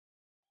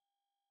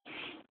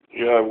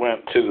Yeah, I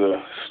went to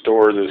the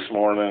store this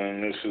morning,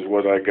 and this is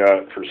what I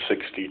got for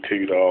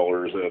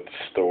 $62 at the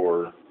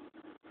store.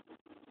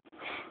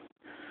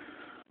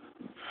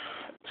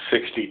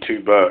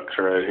 62 bucks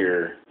right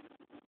here,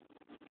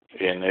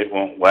 and it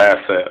won't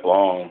last that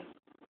long.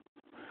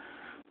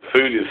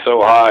 Food is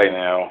so high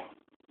now.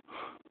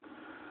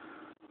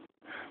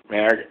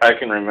 Man, I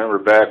can remember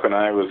back when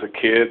I was a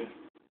kid,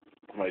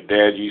 my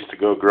dad used to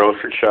go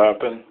grocery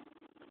shopping,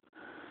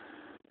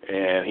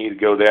 and he'd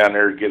go down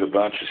there to get a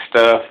bunch of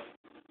stuff.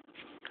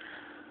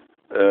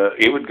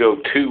 It would go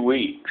 2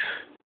 weeks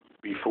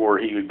before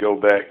he would go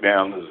back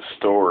down to the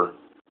store.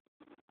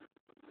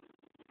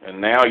 And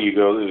now you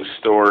go to the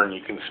store and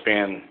you can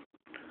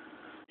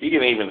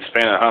even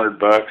spend $100,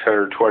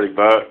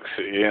 $120.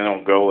 You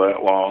don't go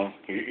that long.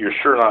 You're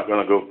sure not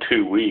going to go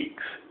 2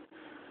 weeks.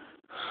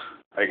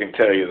 I can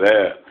tell you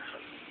that.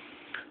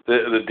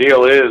 The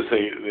deal is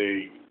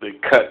they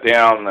cut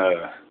down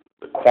the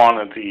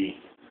quantity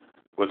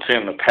what's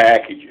in the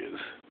packages.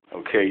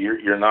 Okay,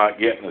 you're not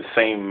getting the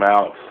same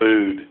amount of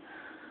food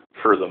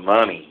for the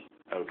money.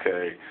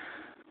 Okay,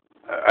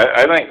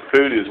 I think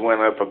food has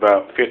went up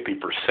about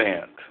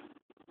 50%.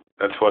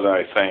 That's what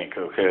I think.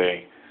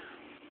 Okay,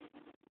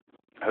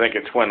 I think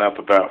it's went up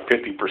about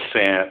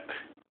 50%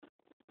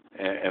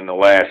 in the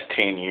last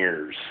 10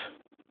 years.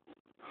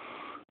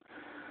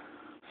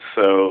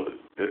 So,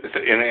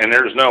 and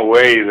there's no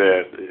way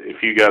that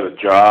if you got a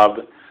job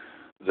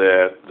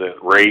that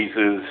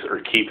raises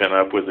are keeping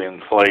up with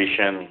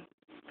inflation,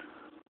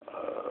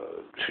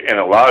 and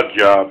a lot of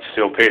jobs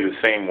still pay the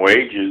same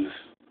wages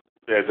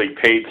as they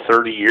paid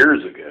 30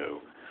 years ago.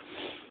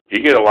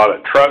 You get a lot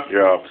of truck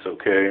jobs,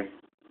 okay?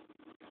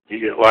 You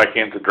get like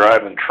into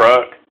driving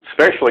truck,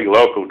 especially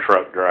local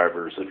truck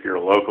drivers. If you're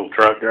a local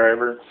truck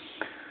driver,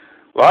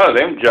 a lot of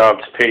them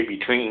jobs pay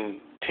between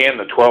 $10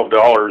 to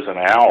 $12 an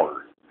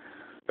hour.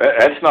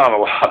 That's not a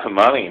lot of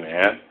money,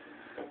 man.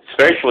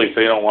 Especially if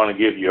they don't want to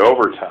give you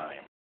overtime.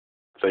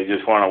 If they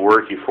just want to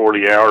work you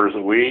 40 hours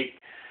a week,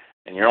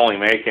 and you're only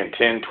making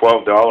 $10,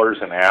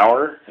 $12 an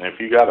hour, and if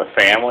you got a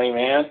family,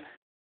 man,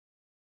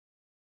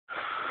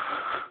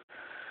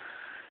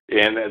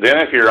 and then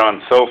if you're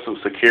on Social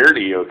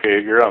Security, okay,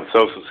 if you're on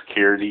Social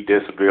Security,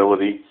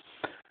 disability,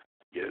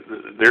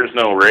 there's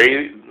no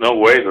way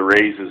the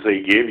raises they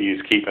give you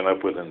is keeping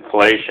up with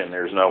inflation.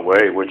 There's no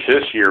way, which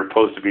this year is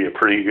supposed to be a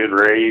pretty good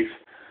raise.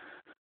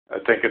 I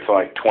think it's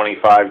like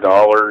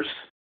 $25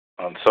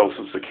 on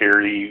Social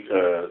Security.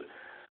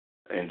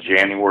 In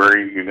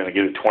January, you're going to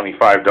get a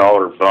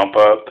 $25 bump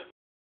up,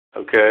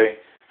 okay?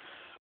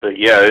 But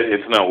yeah,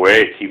 it's no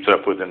way it keeps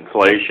up with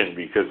inflation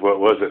because what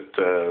was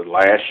it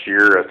last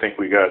year? I think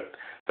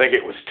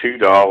it was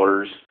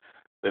 $2.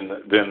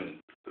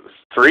 Then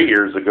 3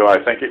 years ago,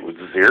 I think it was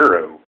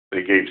 $0.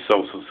 They gave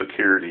Social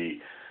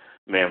Security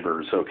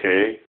members,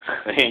 okay?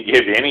 They didn't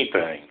give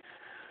anything.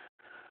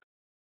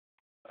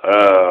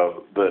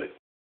 But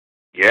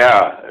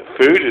yeah,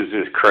 food is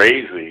just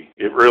crazy.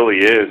 It really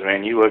is,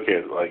 man. You look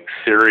at like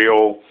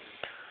cereal,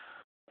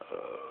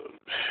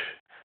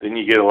 then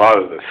you get a lot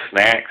of the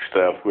snack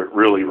stuff where it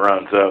really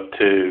runs up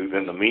too.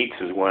 Then the meats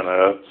has went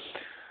up.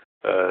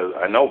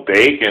 I know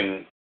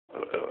bacon,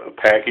 a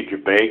package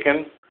of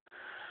bacon.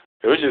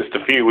 It was just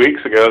a few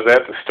weeks ago. I was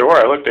at the store.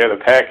 I looked at a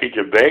package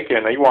of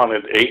bacon. They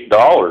wanted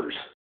 $8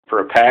 for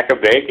a pack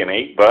of bacon,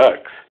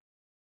 $8.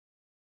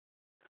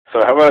 So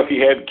how about if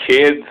you had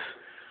kids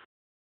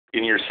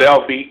and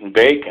yourself eating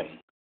bacon?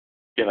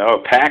 You know,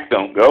 a pack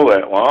don't go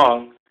that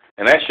long,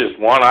 and that's just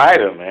one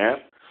item, man.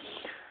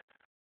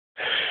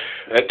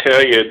 I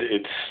tell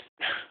you,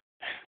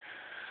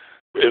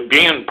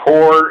 being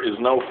poor is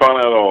no fun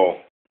at all.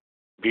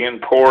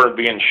 Being poor and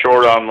being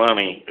short on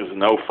money is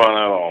no fun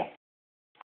at all.